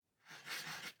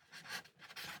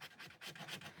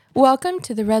Welcome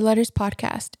to the Red Letters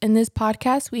Podcast. In this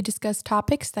podcast, we discuss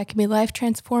topics that can be life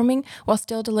transforming while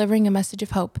still delivering a message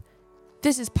of hope.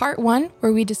 This is part 1,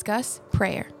 where we discuss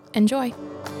prayer. Enjoy.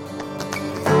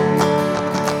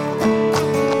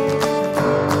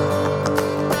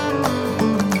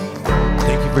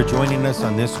 Thank you for joining us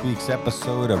on this week's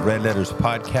episode of Red Letters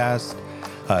Podcast.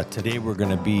 Today we're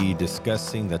going to be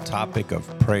discussing the topic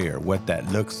of prayer, what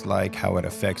that looks like, how it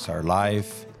affects our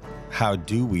life. How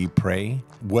do we pray?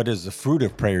 What does the fruit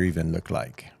of prayer even look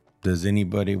like? Does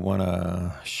anybody want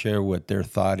to share what their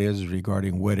thought is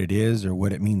regarding what it is or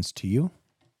what it means to you?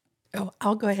 Oh,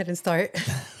 I'll go ahead and start.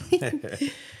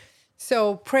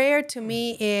 So prayer to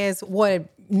me is what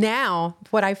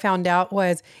I found out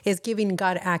is giving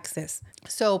God access.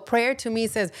 So prayer to me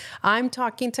says, I'm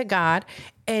talking to God.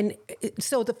 And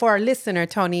so for our listener,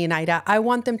 Tony and Ida, I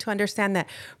want them to understand that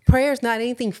prayer is not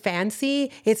anything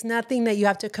fancy. It's nothing that you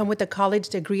have to come with a college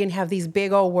degree and have these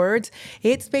big old words.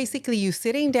 It's basically you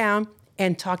sitting down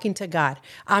and talking to God.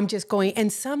 I'm just going,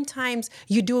 and sometimes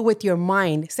you do it with your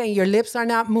mind, saying your lips are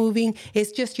not moving.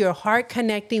 It's just your heart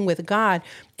connecting with God.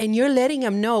 And you're letting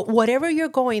him know whatever you're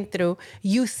going through,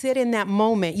 you sit in that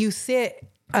moment. You sit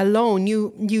alone.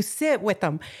 You sit with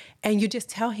him and you just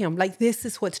tell him, like, this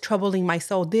is what's troubling my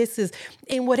soul. This is,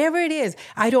 and whatever it is,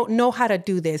 I don't know how to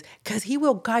do this, because he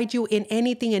will guide you in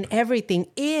anything and everything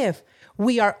if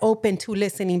we are open to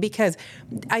listening. Because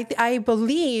I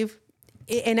believe,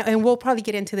 and we'll probably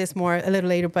get into this more a little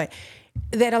later, but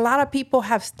that a lot of people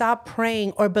have stopped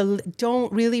praying or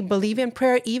don't really believe in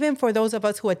prayer, even for those of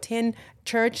us who attend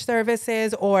church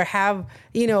services or have,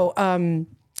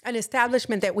 an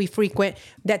establishment that we frequent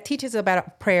that teaches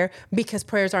about prayer, because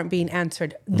prayers aren't being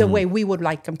answered the way we would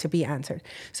like them to be answered.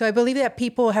 So I believe that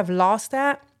people have lost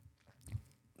that,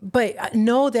 but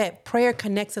know that prayer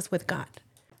connects us with God.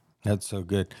 That's so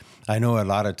good. I know a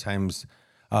lot of times,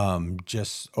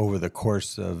 just over the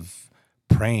course of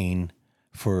praying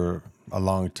for a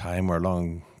long time or a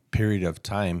long period of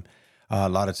time, a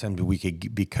lot of times we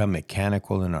could become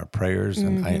mechanical in our prayers.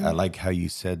 And I like how you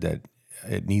said that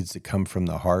it needs to come from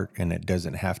the heart, and it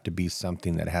doesn't have to be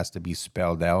something that has to be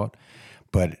spelled out.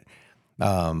 But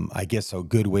I guess a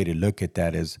good way to look at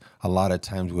that is a lot of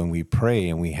times when we pray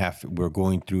and we're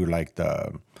going through like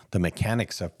the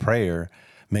mechanics of prayer.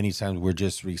 Many times we're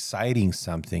just reciting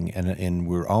something and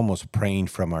we're almost praying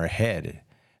from our head,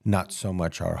 not so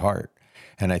much our heart.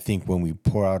 And I think when we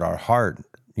pour out our heart,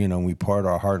 we pour out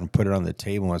our heart and put it on the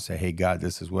table and say, hey, God,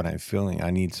 this is what I'm feeling.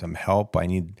 I need some help. I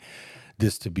need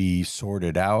this to be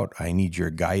sorted out. I need your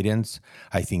guidance.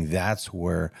 I think that's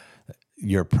where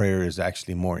your prayer is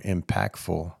actually more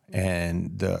impactful,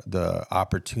 and the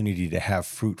opportunity to have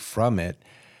fruit from it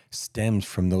stems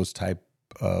from those type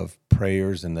of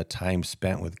prayers and the time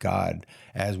spent with God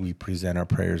as we present our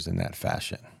prayers in that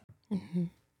fashion. Mm-hmm.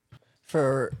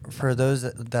 For those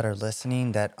that are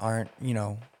listening that aren't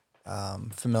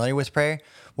familiar with prayer,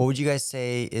 what would you guys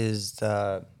say is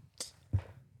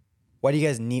why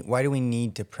do we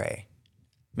need to pray?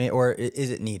 Or is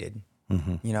it needed?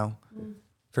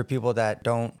 For people that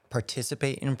don't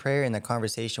participate in prayer in the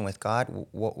conversation with God,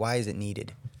 why is it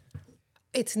needed?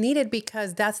 It's needed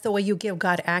because that's the way you give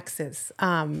God access,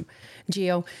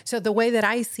 Gio. So the way that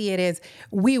I see it is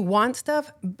we want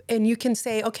stuff, and you can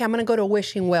say, okay, I'm going to go to a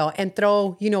wishing well and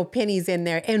throw, pennies in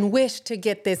there and wish to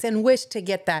get this and wish to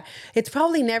get that. It's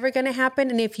probably never going to happen.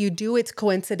 And if you do, it's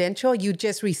coincidental. You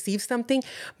just receive something.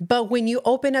 But when you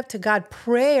open up to God,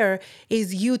 prayer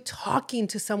is you talking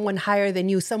to someone higher than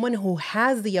you, someone who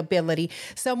has the ability,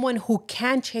 someone who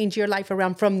can change your life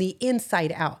around from the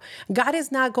inside out. God is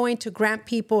not going to grant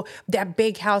people that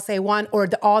big house they want or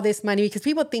all this money, because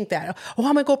people think that, I'm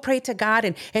going to go pray to God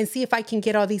and see if I can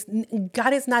get all these.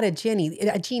 God is not a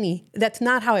genie. That's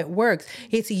not how it works.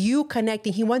 It's you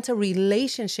connecting. He wants a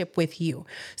relationship with you.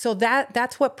 So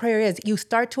that's what prayer is. You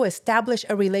start to establish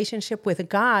a relationship with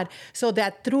God so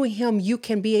that through him, you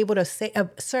can be able to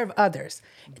serve others.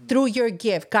 Through your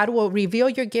gift, God will reveal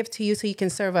your gift to you so you can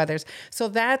serve others.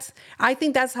 So I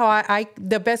think that's how I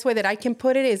the best way that I can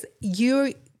put it is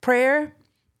prayer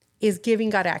is giving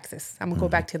God access. I'm gonna go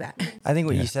back to that. I think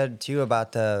what you said too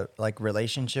about the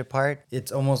relationship part,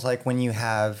 it's almost like when you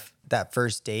have that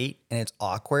first date and it's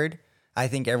awkward. I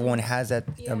think everyone has that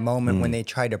a moment when they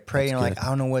try to pray and I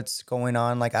don't know what's going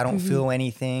on. Like, I don't feel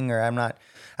anything, or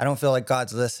I don't feel like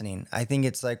God's listening. I think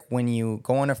it's like when you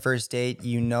go on a first date,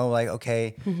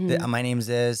 okay, my name's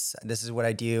this is what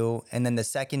I do. And then the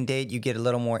second date, you get a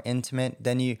little more intimate.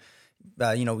 Then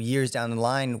years down the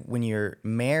line when you're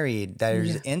married,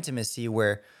 there's intimacy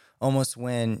where almost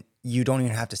when you don't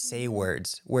even have to say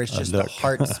words, where it's just the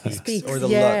heart speaks or the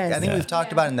look. I think we've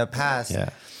talked about in the past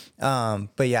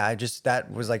But yeah,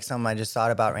 that was like something I just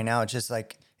thought about right now. It's just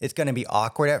like, it's going to be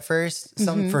awkward at first.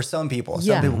 For some people,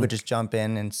 some people could just jump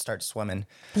in and start swimming.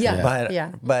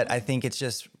 But I think it's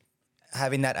just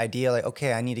having that idea, like,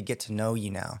 okay, I need to get to know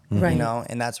you now, Right. you know?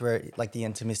 And that's where like the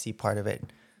intimacy part of it,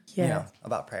 you know,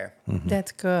 about prayer.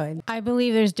 That's good. I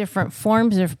believe there's different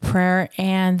forms of prayer,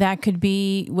 and that could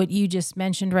be what you just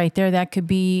mentioned right there. That could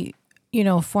be, you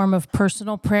know, a form of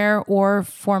personal prayer or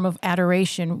form of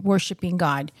adoration, worshiping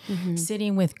God,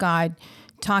 sitting with God,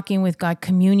 talking with God,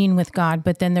 communing with God.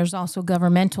 But then there's also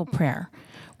governmental prayer,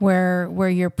 where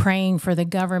you're praying for the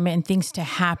government and things to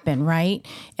happen, right?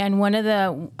 And one of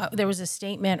the there was a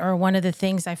statement, or one of the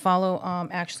things I follow.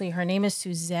 Actually, her name is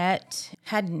Suzette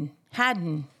Haddon.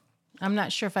 I'm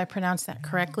not sure if I pronounced that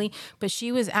correctly, but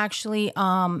she was actually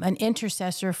an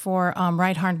intercessor for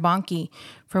Reinhard Bonnke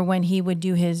for when he would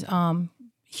do his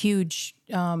huge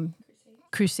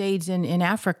crusades in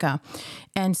Africa.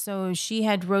 And so she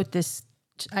had wrote this.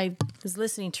 I was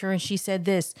listening to her, and she said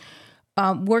this: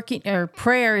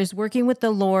 prayer is working with the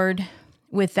Lord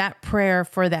with that prayer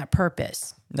for that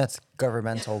purpose. That's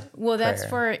governmental. Well, that's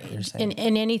prayer, for in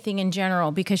anything in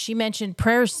general, because she mentioned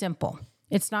prayer is simple.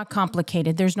 It's not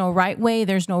complicated. There's no right way.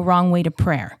 There's no wrong way to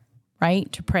prayer,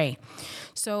 right? To pray.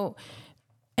 So,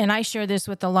 and I share this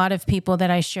with a lot of people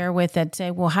that I share with that say,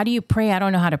 well, how do you pray? I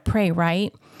don't know how to pray,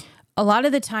 right? A lot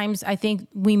of the times I think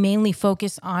we mainly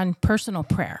focus on personal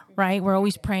prayer, right? We're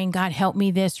always praying, God, help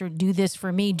me this, or do this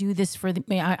for me, do this for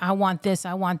me. I want this,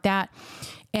 I want that.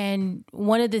 And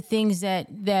one of the things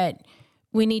that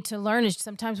we need to learn is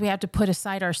sometimes we have to put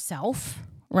aside ourself,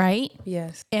 right?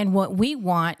 Yes. And what we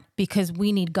want, because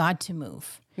we need God to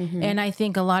move. And I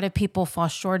think a lot of people fall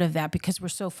short of that because we're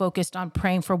so focused on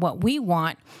praying for what we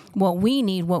want, what we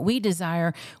need, what we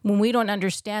desire, when we don't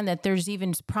understand that there's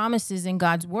even promises in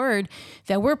God's word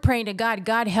that we're praying to God,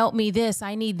 God, help me this,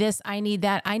 I need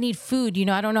that, I need food. You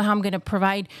know, I don't know how I'm going to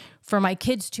provide for my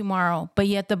kids tomorrow. But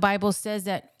yet the Bible says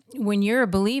that when you're a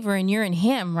believer and you're in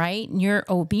Him, right, and you're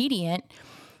obedient,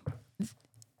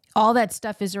 all that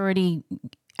stuff is already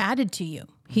added to you.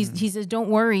 He says, don't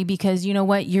worry, because you know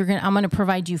what, I'm going to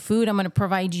provide you food. I'm going to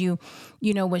provide you,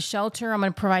 with shelter. I'm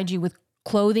going to provide you with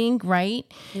clothing, right?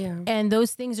 Yeah. And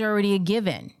those things are already a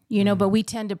given, but we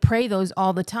tend to pray those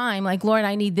all the time. Like, Lord,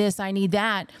 I need this, I need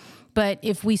that. But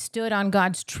if we stood on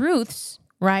God's truths,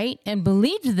 right, and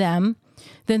believed them,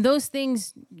 then those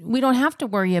things we don't have to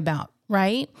worry about,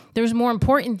 right? There's more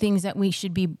important things that we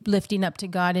should be lifting up to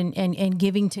God and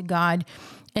giving to God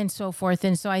and so forth.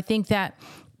 And so I think that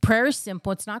prayer is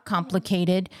simple. It's not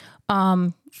complicated.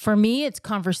 For me, it's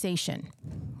conversation.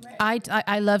 Right.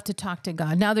 I love to talk to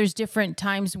God. Now, there's different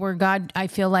times where God, I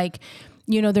feel like,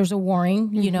 there's a warring,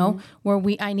 where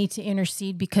I need to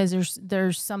intercede because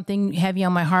there's something heavy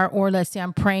on my heart. Or let's say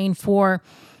I'm praying for,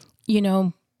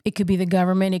 it could be the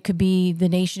government, it could be the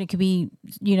nation, it could be,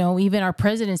 even our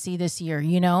presidency this year,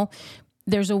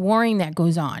 There's a warring that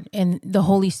goes on, and the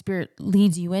Holy Spirit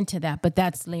leads you into that, but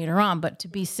that's later on. But to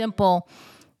be simple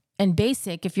and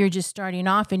basic, if you're just starting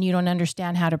off and you don't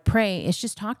understand how to pray, it's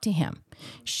just talk to Him.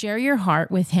 Share your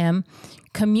heart with Him,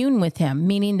 commune with Him,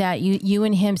 meaning that you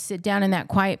and Him sit down in that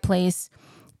quiet place.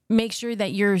 Make sure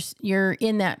that you're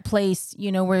in that place,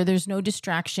 where there's no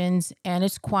distractions and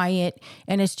it's quiet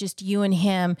and it's just you and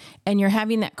Him, and you're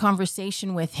having that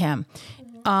conversation with Him.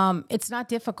 It's not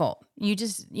difficult. You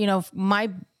just,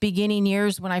 my beginning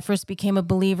years when I first became a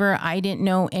believer, I didn't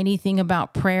know anything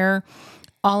about prayer.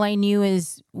 All I knew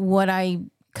is what I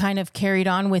kind of carried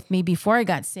on with me before I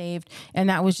got saved. And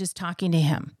that was just talking to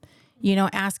Him,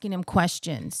 asking Him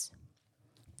questions.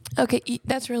 Okay,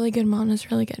 that's really good, Mom. That's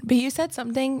really good. But you said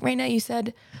something right now. You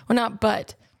said, well, not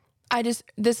but.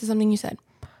 This is something you said.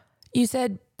 You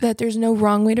said that there's no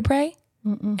wrong way to pray.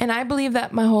 Mm-mm. And I believe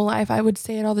that my whole life. I would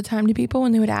say it all the time to people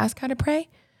when they would ask how to pray.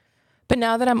 But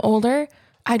now that I'm older,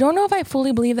 I don't know if I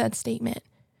fully believe that statement.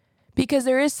 Because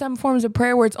there is some forms of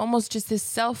prayer where it's almost just this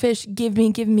selfish, give me,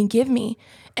 give me, give me.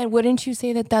 And wouldn't you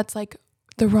say that that's like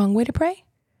the wrong way to pray?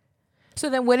 So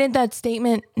then wouldn't that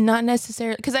statement not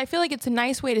necessarily, because I feel like it's a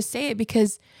nice way to say it,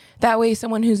 because that way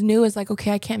someone who's new is like,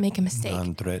 okay, I can't make a mistake.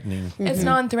 Non-threatening. Mm-hmm. It's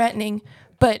non-threatening.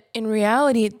 But in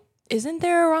reality, isn't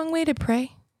there a wrong way to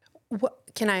pray? What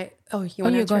can I? Oh, you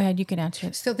want to go ahead. You can answer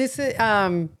it. So this is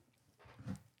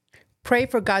pray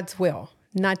for God's will,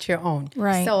 not your own.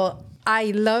 Right. So I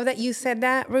love that you said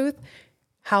that, Ruth.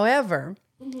 However,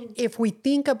 if we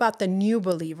think about the new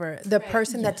believer, the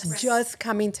person that's just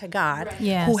coming to God,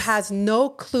 Yes. who has no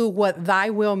clue what thy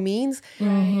will means,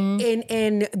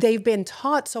 and they've been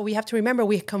taught, so we have to remember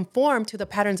we conform to the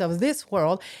patterns of this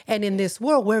world, and in this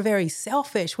world we're very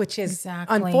selfish, which is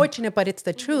Exactly. unfortunate, but it's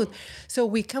the truth. So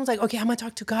we come like, okay, I'm gonna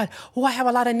talk to God. Oh, I have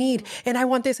a lot of need, and I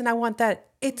want this and I want that.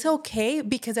 It's okay,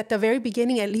 because at the very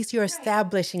beginning, at least you're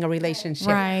establishing a relationship.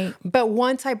 Right. But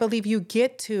once I believe you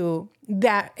get to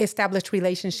that established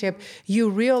relationship, you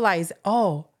realize,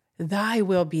 oh, thy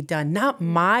will be done, not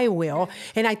my will.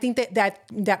 And I think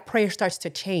that prayer starts to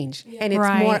change. And it's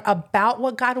Right. more about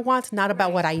what God wants, not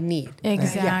about what I need.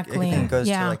 Exactly. I think it goes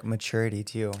yeah. to like maturity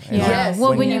too. Yeah. Yes.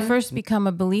 Well, when you first become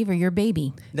a believer, you're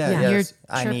baby. Yeah. You're Yes.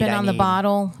 I chirping need- on the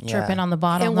bottle, Yeah. chirping on the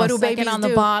bottle. And what do sucking babies on the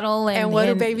do? bottle? And what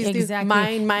do babies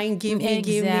exactly. do? Mine, give me,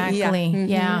 give me. Exactly.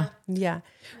 Yeah. Yeah.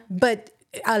 But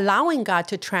allowing God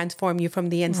to transform you from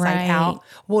the inside Right. out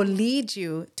will lead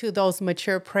you to those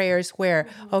mature prayers where,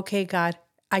 okay, God,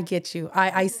 I get you.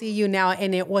 I see you now.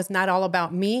 And it was not all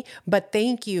about me, but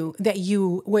thank you that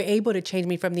you were able to change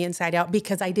me from the inside out,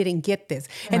 because I didn't get this.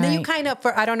 And then you Right. kind of,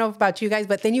 I don't know about you guys,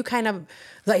 but then you kind of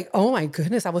like, oh my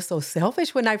goodness, I was so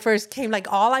selfish when I first came. Like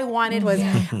all I wanted was,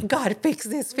 God, fix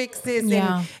this, fix this.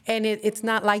 Yeah. And it's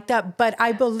not like that. But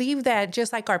I believe that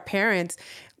just like our parents,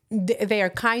 they are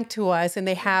kind to us and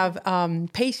they have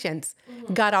patience.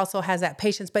 God also has that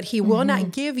patience, but he will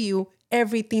not give you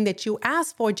everything that you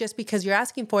ask for just because you're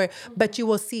asking for it, but you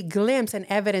will see glimpse and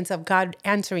evidence of God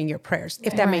answering your prayers,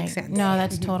 if that makes Right. sense. No,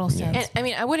 that's total sense. And I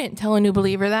mean, I wouldn't tell a new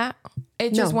believer that.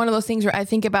 It's just No. one of those things where I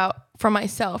think about for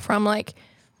myself, where I'm like,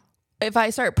 if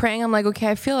I start praying, I'm like, okay,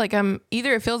 I feel like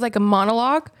it feels like a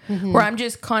monologue where I'm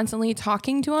just constantly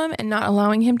talking to him and not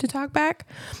allowing him to talk back.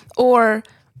 Or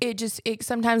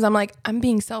sometimes I'm like, I'm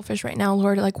being selfish right now,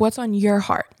 Lord. Like, what's on your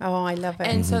heart? Oh, I love it.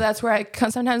 And so that's where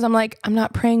sometimes I'm like, I'm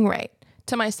not praying right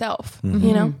to myself,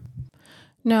 you know?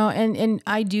 No, and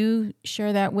I do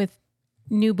share that with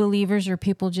new believers or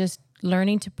people just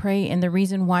learning to pray. And the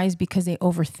reason why is because they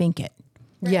overthink it.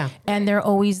 yeah. And they're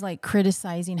always like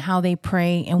criticizing how they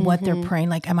pray and what they're praying.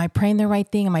 Like, am I praying the right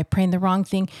thing? Am I praying the wrong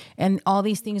thing? And all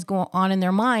these things go on in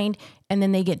their mind. And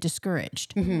then they get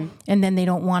discouraged. And then they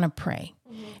don't want to pray.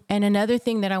 And another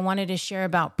thing that I wanted to share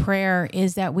about prayer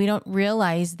is that we don't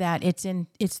realize that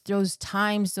it's those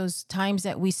times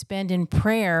that we spend in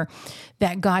prayer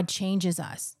that God changes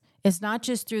us. It's not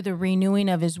just through the renewing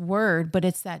of his word, but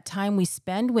it's that time we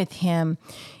spend with him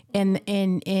in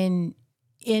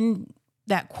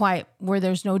that quiet where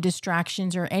there's no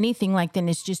distractions or anything like that. And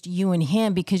it's just you and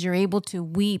him, because you're able to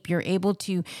weep. You're able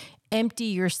to empty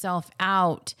yourself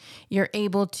out. You're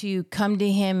able to come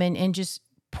to him and just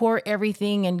pour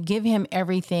everything and give him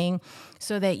everything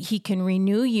so that he can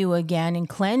renew you again and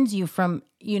cleanse you from,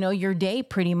 your day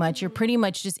pretty much. You're pretty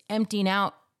much just emptying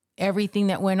out everything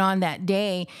that went on that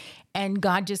day. And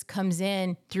God just comes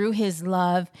in through his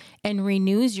love and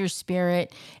renews your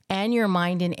spirit and your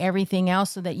mind and everything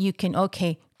else so that you can,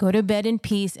 okay, go to bed in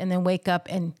peace and then wake up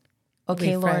and,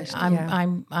 okay, Refreshed, Lord,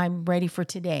 yeah. I'm ready for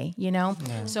today,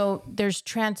 So there's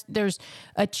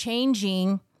a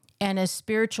changing and a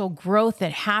spiritual growth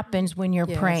that happens when you're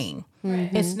praying.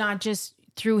 It's not just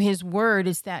through his word,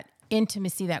 it's that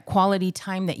intimacy, that quality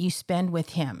time that you spend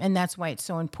with him. And that's why it's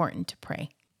so important to pray.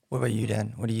 What about you,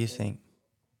 Dan? What do you think?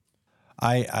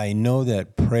 I know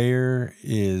that prayer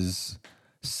is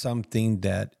something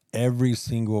that every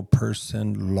single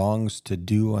person longs to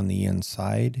do on the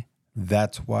inside.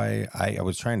 That's why I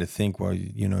was trying to think while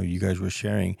you guys were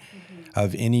sharing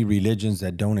of any religions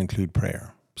that don't include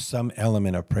prayer, some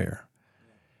element of prayer.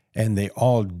 And they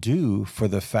all do, for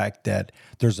the fact that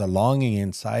there's a longing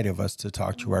inside of us to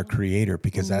talk to our Creator,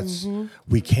 because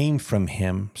we came from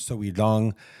him, so we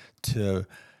long to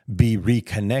be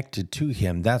reconnected to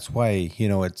him. That's why,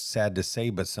 it's sad to say,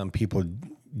 but some people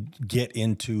get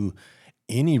into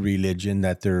any religion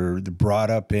that they're brought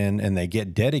up in and they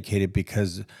get dedicated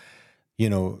because,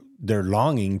 they're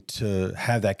longing to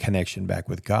have that connection back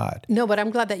with God. No, but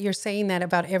I'm glad that you're saying that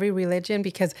about every religion,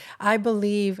 because I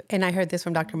believe, and I heard this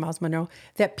from Dr. Miles Monroe,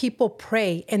 that people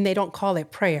pray and they don't call it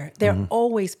prayer. They're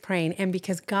always praying. And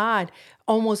because God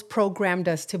almost programmed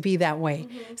us to be that way.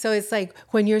 So it's like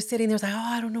when you're sitting there, it's like, oh,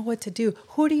 I don't know what to do.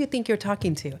 Who do you think you're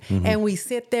talking to? And we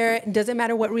sit there, it doesn't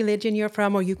matter what religion you're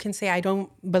from, or you can say, I don't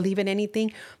believe in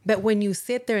anything. But when you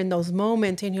sit there in those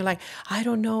moments and you're like, I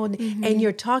don't know, and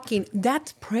you're talking,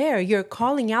 that's prayer. You're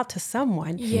calling out to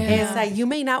someone. Yeah. And it's like, you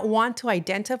may not want to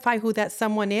identify who that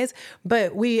someone is,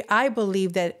 but I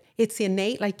believe that it's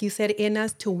innate, like you said, in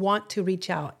us to want to reach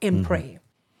out and pray.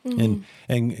 And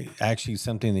actually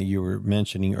something that you were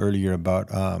mentioning earlier about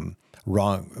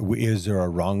wrong. Is there a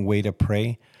wrong way to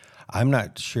pray? I'm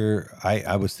not sure.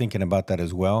 I was thinking about that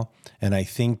as well. And I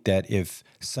think that if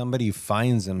somebody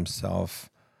finds himself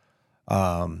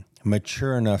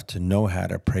mature enough to know how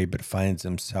to pray, but finds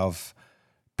himself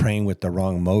praying with the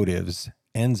wrong motives,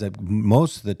 ends up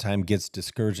most of the time gets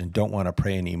discouraged and don't want to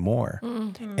pray anymore.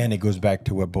 And it goes back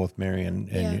to what both Mary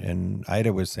and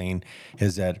Ida was saying,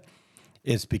 is that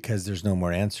it's because there's no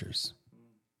more answers.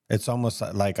 It's almost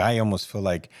like, I almost feel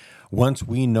like once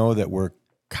we know that we're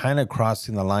kind of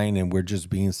crossing the line and we're just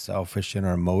being selfish in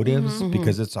our motives,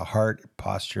 because it's a heart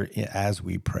posture as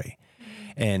we pray.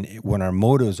 And when our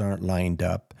motives aren't lined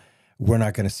up, we're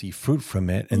not going to see fruit from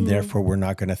it. And therefore we're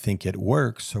not going to think it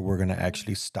works. So we're going to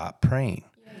actually stop praying.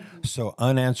 So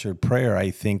unanswered prayer,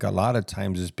 I think a lot of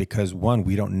times is because, one,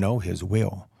 we don't know his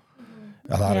will.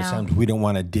 A lot of times we don't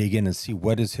want to dig in and see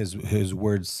what does his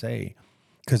words say.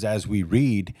 Because as we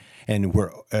read, and in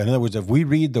other words, if we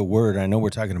read the word, I know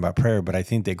we're talking about prayer, but I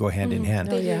think they go hand in hand.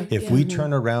 If we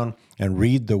turn around and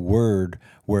read the word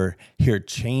where, here,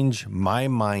 change my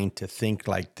mind to think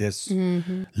like this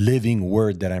living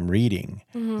word that I'm reading,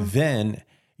 then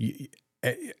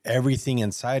everything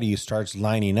inside of you starts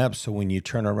lining up. So when you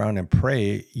turn around and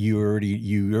pray, you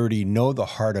already know the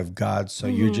heart of God. So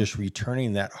you're just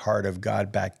returning that heart of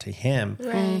God back to him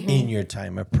in your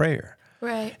time of prayer.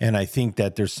 Right. And I think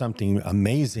that there's something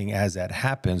amazing as that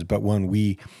happens. But when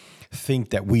we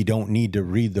think that we don't need to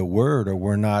read the word, or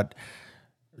we're not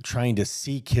trying to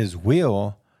seek his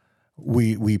will,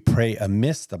 we pray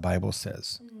amiss, the Bible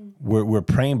says. We're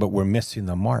praying, but we're missing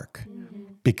the mark.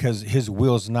 Because his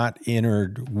will's not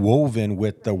interwoven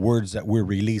with the words that we're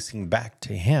releasing back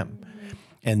to him.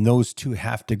 And those two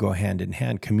have to go hand in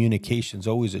hand. Communication's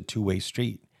always a two-way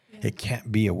street. It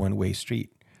can't be a one-way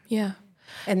street. Yeah.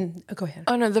 And go ahead.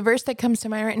 Oh no, the verse that comes to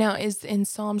mind right now is in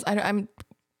Psalms. I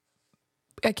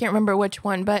can't remember which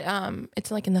one, but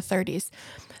it's like in the 30s.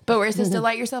 But where it says,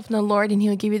 "Delight yourself in the Lord, and He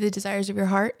will give you the desires of your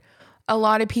heart." A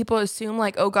lot of people assume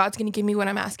like, "Oh, God's going to give me what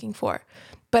I'm asking for."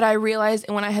 But I realized,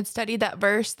 and when I had studied that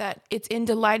verse, that it's in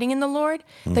delighting in the Lord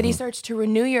that He starts to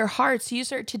renew your heart. So you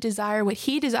start to desire what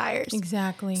He desires.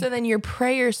 Exactly. So then your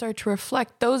prayers start to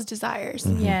reflect those desires.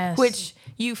 Yes. Which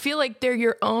you feel like they're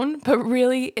your own, but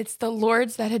really it's the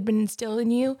Lord's that had been instilled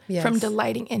in you from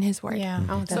delighting in His word. Yeah.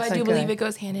 Oh, So that's I do so believe good. it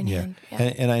goes hand in hand. Yeah.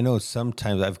 And I know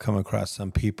sometimes I've come across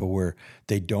some people where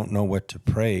they don't know what to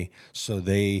pray. So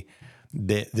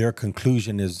their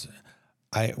conclusion is,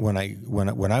 when I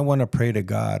want to pray to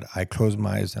God, I close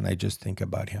my eyes and I just think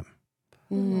about him.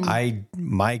 I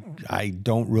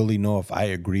don't really know if I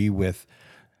agree with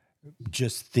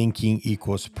just thinking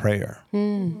equals prayer.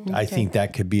 I think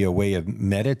that could be a way of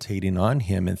meditating on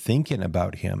him and thinking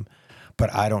about him.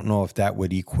 But I don't know if that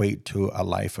would equate to a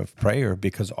life of prayer,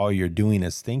 because all you're doing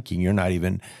is thinking. You're not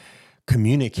even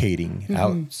communicating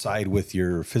outside with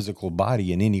your physical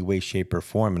body in any way, shape, or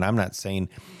form. And I'm not saying,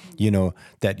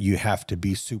 that you have to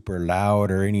be super loud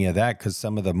or any of that, because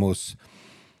some of the most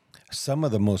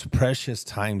precious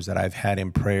times that I've had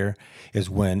in prayer is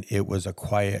when it was a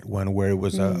quiet one, where it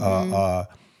was a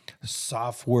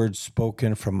soft word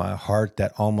spoken from my heart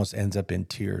that almost ends up in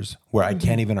tears, where I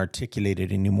can't even articulate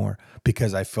it anymore,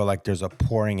 because I feel like there's a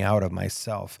pouring out of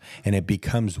myself and it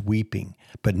becomes weeping.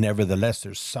 But nevertheless,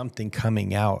 there's something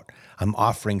coming out. I'm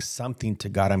offering something to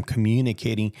God. I'm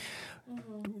communicating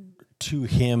to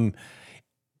him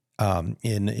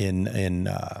in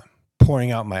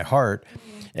pouring out my heart.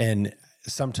 And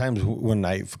sometimes when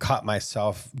I've caught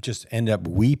myself just end up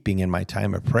weeping in my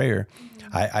time of prayer,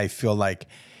 I feel like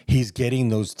he's getting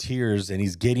those tears and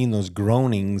he's getting those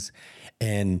groanings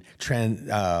and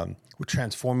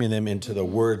transforming them into the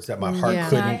words that my heart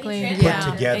couldn't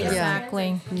put together.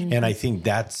 Exactly. And I think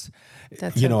that's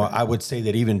I would say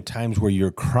that even times where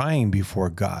you're crying before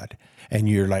God and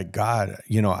you're like, God,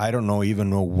 I don't even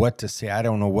know what to say. I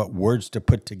don't know what words to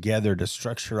put together to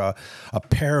structure a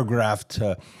paragraph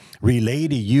to relay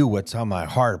to you what's on my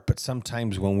heart. But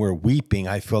sometimes when we're weeping,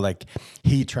 I feel like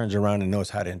he turns around and knows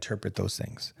how to interpret those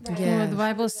things. Well, the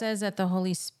Bible says that the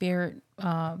Holy Spirit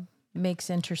makes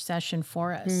intercession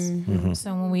for us.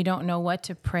 So when we don't know what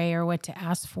to pray or what to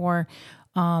ask for,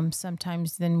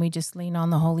 sometimes then we just lean on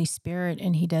the Holy Spirit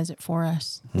and he does it for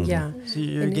us. Yeah. So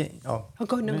you're getting go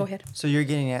ahead. So you're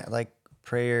getting at like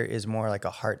prayer is more like a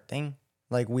heart thing.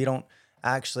 Like we don't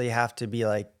actually have to be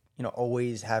like,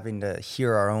 always having to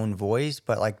hear our own voice,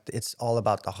 but like it's all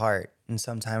about the heart. And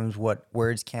sometimes what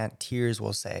words can't, tears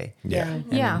will say.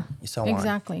 Yeah, so on.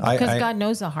 exactly. Because I- God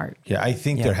knows the heart. Yeah, I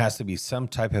think there has to be some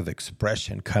type of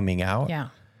expression coming out. Yeah.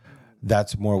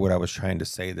 That's more what I was trying to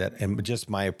say. That, and just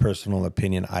my personal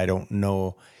opinion, I don't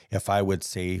know if I would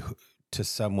say to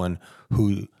someone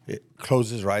who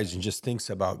closes their eyes and just thinks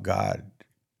about God,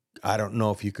 I don't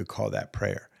know if you could call that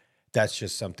prayer. That's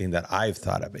just something that I've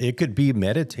thought of. It could be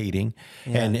meditating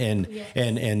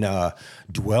and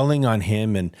dwelling on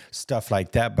Him and stuff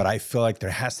like that. But I feel like there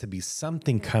has to be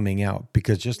something coming out,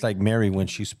 because just like Mary, when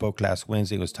she spoke last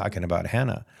Wednesday, was talking about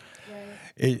Hannah.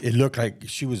 It looked like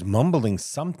she was mumbling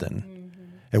something.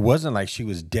 It wasn't like she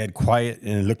was dead quiet,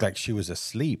 and it looked like she was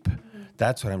asleep.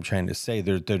 That's what I'm trying to say.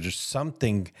 There's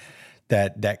something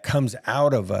that comes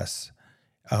out of us.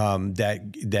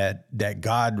 That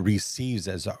God receives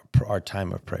as our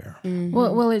time of prayer.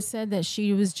 Well, it said that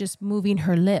she was just moving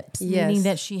her lips, meaning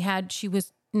that she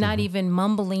was not even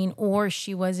mumbling, or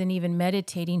she wasn't even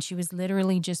meditating. She was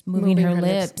literally just moving her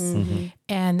lips.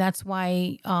 And that's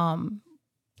why,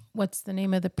 what's the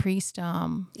name of the priest?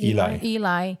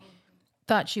 Eli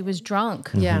thought she was drunk,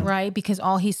 right? Because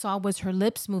all he saw was her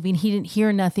lips moving. He didn't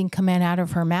hear nothing coming out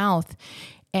of her mouth.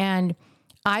 And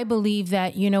I believe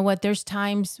that, you know what, there's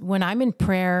times when I'm in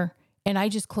prayer and I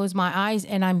just close my eyes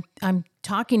and I'm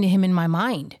talking to Him in my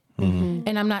mind,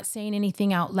 and I'm not saying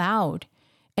anything out loud.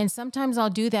 And sometimes I'll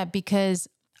do that because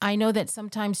I know that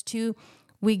sometimes too,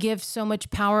 we give so much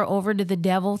power over to the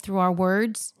devil through our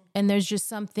words. And there's just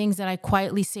some things that I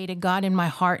quietly say to God in my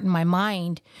heart and my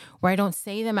mind, where I don't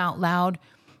say them out loud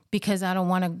because I don't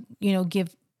want to,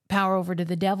 give power over to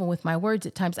the devil with my words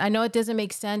at times. I know it doesn't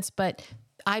make sense, but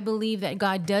I believe that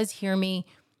God does hear me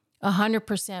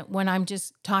 100% when I'm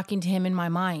just talking to Him in my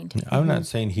mind. I'm not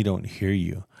saying He don't hear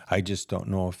you. I just don't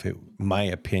know if it, my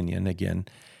opinion, again,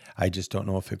 I just don't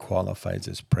know if it qualifies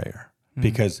as prayer.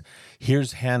 Because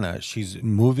here's Hannah. She's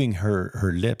moving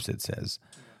her lips, it says.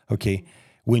 Okay.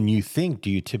 When you think, do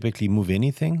you typically move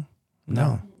anything?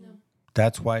 No.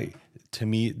 That's why, to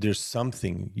me, there's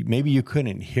something. Maybe you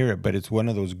couldn't hear it, but it's one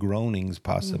of those groanings,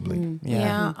 possibly.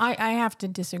 Yeah, I have to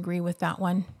disagree with that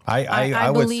one. I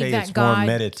would say it's more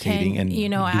meditating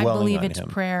and I believe on it's Him.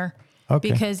 prayer. Okay.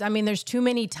 Because, there's too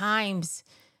many times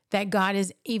that God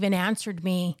has even answered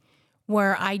me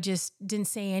where I just didn't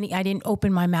say I didn't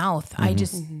open my mouth. I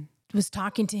just was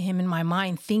talking to Him in my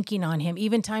mind, thinking on Him.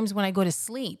 Even times when I go to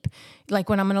sleep, like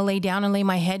when I'm going to lay down and lay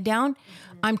my head down,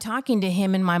 I'm talking to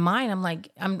Him in my mind. I'm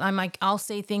like, I'll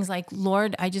say things like,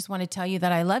 Lord, I just want to tell you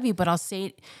that I love you, but I'll say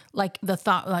it like the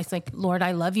thought, like, Lord,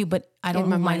 I love you, but I don't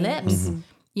move my lips,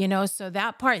 so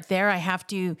that part there, I have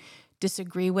to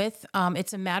disagree with.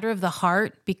 It's a matter of the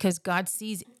heart, because God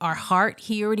sees our heart.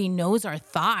 He already knows our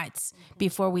thoughts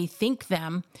before we think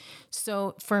them.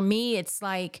 So for me, it's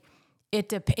like,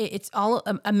 it's all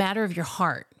a matter of your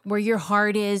heart, where your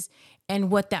heart is and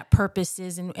what that purpose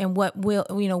is, and what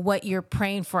what you're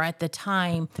praying for at the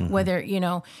time, whether,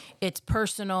 it's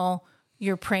personal,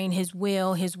 you're praying His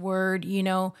will, His word,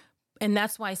 and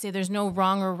that's why I say there's no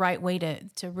wrong or right way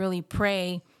to really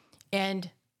pray. And,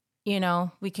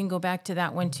 we can go back to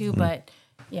that one too, but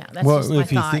yeah, that's just my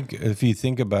thought. If you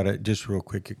think about it, just real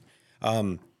quick,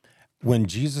 when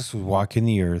Jesus was walking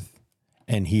the earth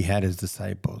and He had His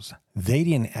disciples, they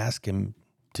didn't ask Him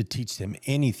to teach them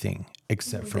anything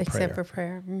except for prayer. Except for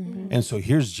prayer. And so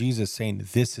here's Jesus saying,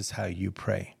 this is how you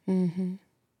pray. And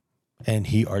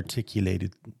He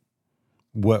articulated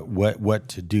what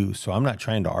to do. So I'm not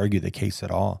trying to argue the case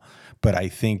at all, but I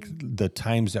think the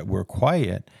times that we're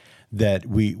quiet, that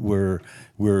we're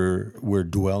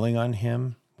dwelling on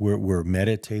Him, we're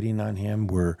meditating on Him,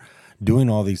 we're doing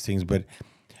all these things, but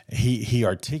He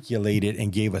articulated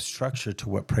and gave a structure to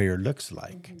what prayer looks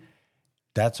like.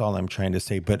 That's all I'm trying to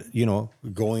say. But,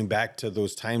 going back to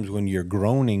those times when you're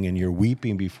groaning and you're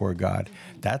weeping before God,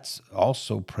 that's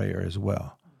also prayer as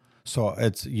well. So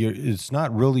it's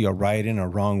not really a right and a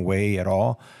wrong way at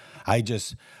all.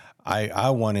 I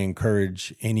want to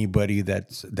encourage anybody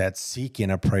that's seeking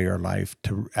a prayer life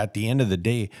to, at the end of the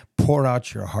day, pour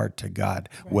out your heart to God,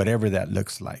 whatever that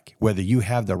looks like. Whether you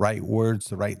have the right words,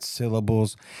 the right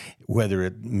syllables, whether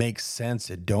it makes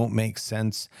sense, it don't make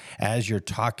sense. As you're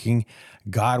talking,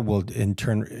 God will in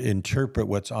turn interpret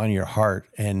what's on your heart,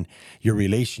 and your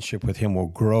relationship with Him will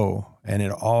grow, and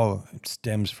it all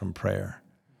stems from prayer.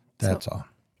 That's all.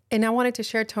 And I wanted to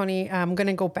share, Tony, I'm going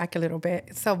to go back a little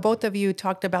bit. So both of you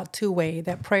talked about two-way,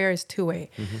 that prayer is two-way.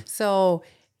 So,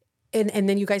 and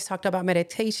then you guys talked about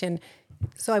meditation.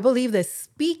 So I believe the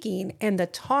speaking and the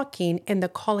talking and the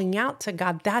calling out to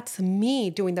God, that's me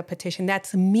doing the petition.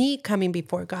 That's me coming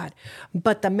before God.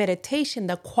 But the meditation,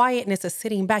 the quietness of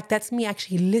sitting back, that's me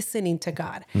actually listening to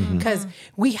God. Because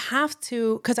we have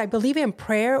to, because I believe in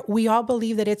prayer, we all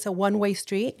believe that it's a one-way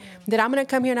street, that I'm going to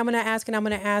come here and I'm going to ask and I'm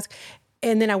going to ask.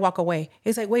 and then I walk away.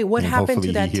 It's like, wait, what And happened to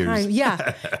hopefully that he hears. time?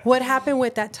 Yeah. What happened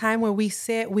with that time where we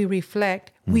sit, we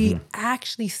reflect, we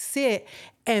actually sit,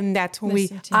 and that's when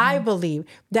Listen to I him. believe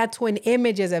that's when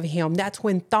images of him, that's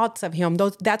when thoughts of him,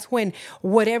 that's when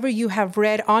whatever you have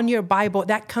read on your Bible,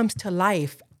 that comes to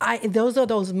life. Those are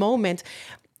those moments.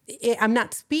 I'm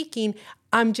not speaking,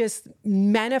 I'm just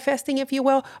manifesting, if you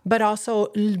will, but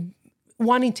also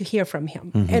wanting to hear from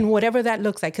him and whatever that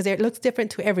looks like, because it looks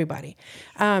different to everybody.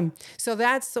 So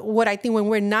that's what I think when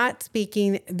we're not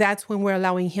speaking, that's when we're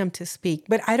allowing him to speak.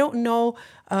 But I don't know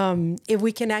if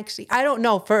we can actually, I don't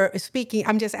know for speaking,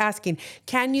 I'm just asking,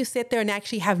 can you sit there and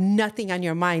actually have nothing on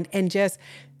your mind and just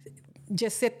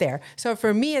sit there? So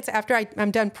for me, it's after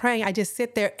I'm done praying, I just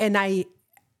sit there and I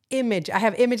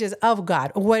have images of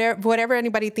God, whatever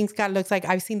anybody thinks God looks like.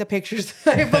 I've seen the pictures.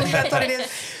 I believe that's what it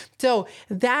is. So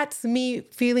that's me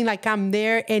feeling like I'm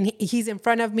there and he's in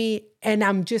front of me and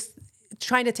I'm just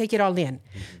trying to take it all in.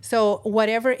 So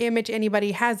whatever image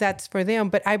anybody has, that's for them.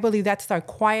 But I believe that's our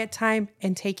quiet time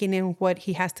and taking in what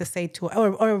he has to say to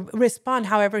or respond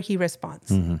however he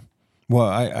responds. Well,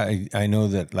 I know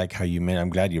that, like how you meant, I'm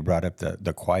glad you brought up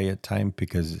the quiet time,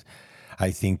 because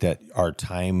I think that our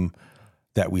time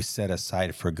that we set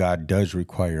aside for God does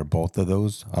require both of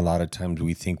those. A lot of times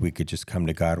we think we could just come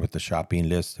to God with the shopping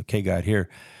list. Okay, God, here,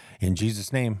 in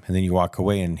Jesus' name. And then you walk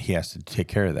away and he has to take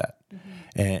care of that.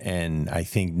 And I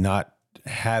think not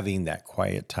having that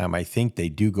quiet time, I think they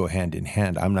do go hand in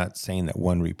hand. I'm not saying that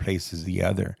one replaces the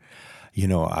other. You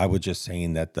know, I was just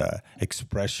saying that the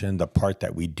expression, the part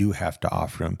that we do have to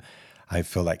offer him, I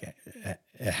feel like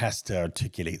it has to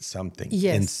articulate something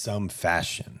in some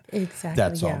fashion. Exactly.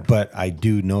 That's all. But I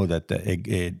do know that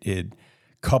it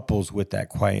couples with that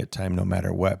quiet time no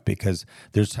matter what, because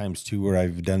there's times too where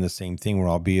I've done the same thing where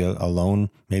I'll be alone.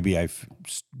 Maybe I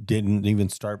didn't even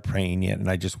start praying yet and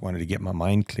I just wanted to get my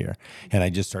mind clear. And I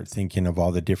just start thinking of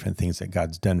all the different things that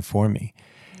God's done for me.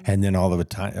 And then all of the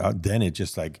time, then it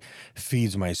just like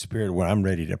feeds my spirit where I'm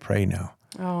ready to pray now.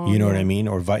 You know what I mean?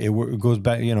 Or it goes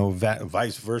back, you know,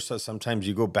 vice versa. Sometimes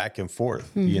you go back and forth,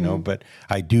 you know, but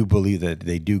I do believe that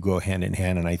they do go hand in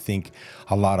hand. And I think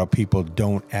a lot of people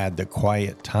don't add the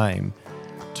quiet time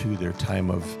to their time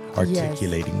of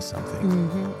articulating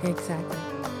something. Exactly.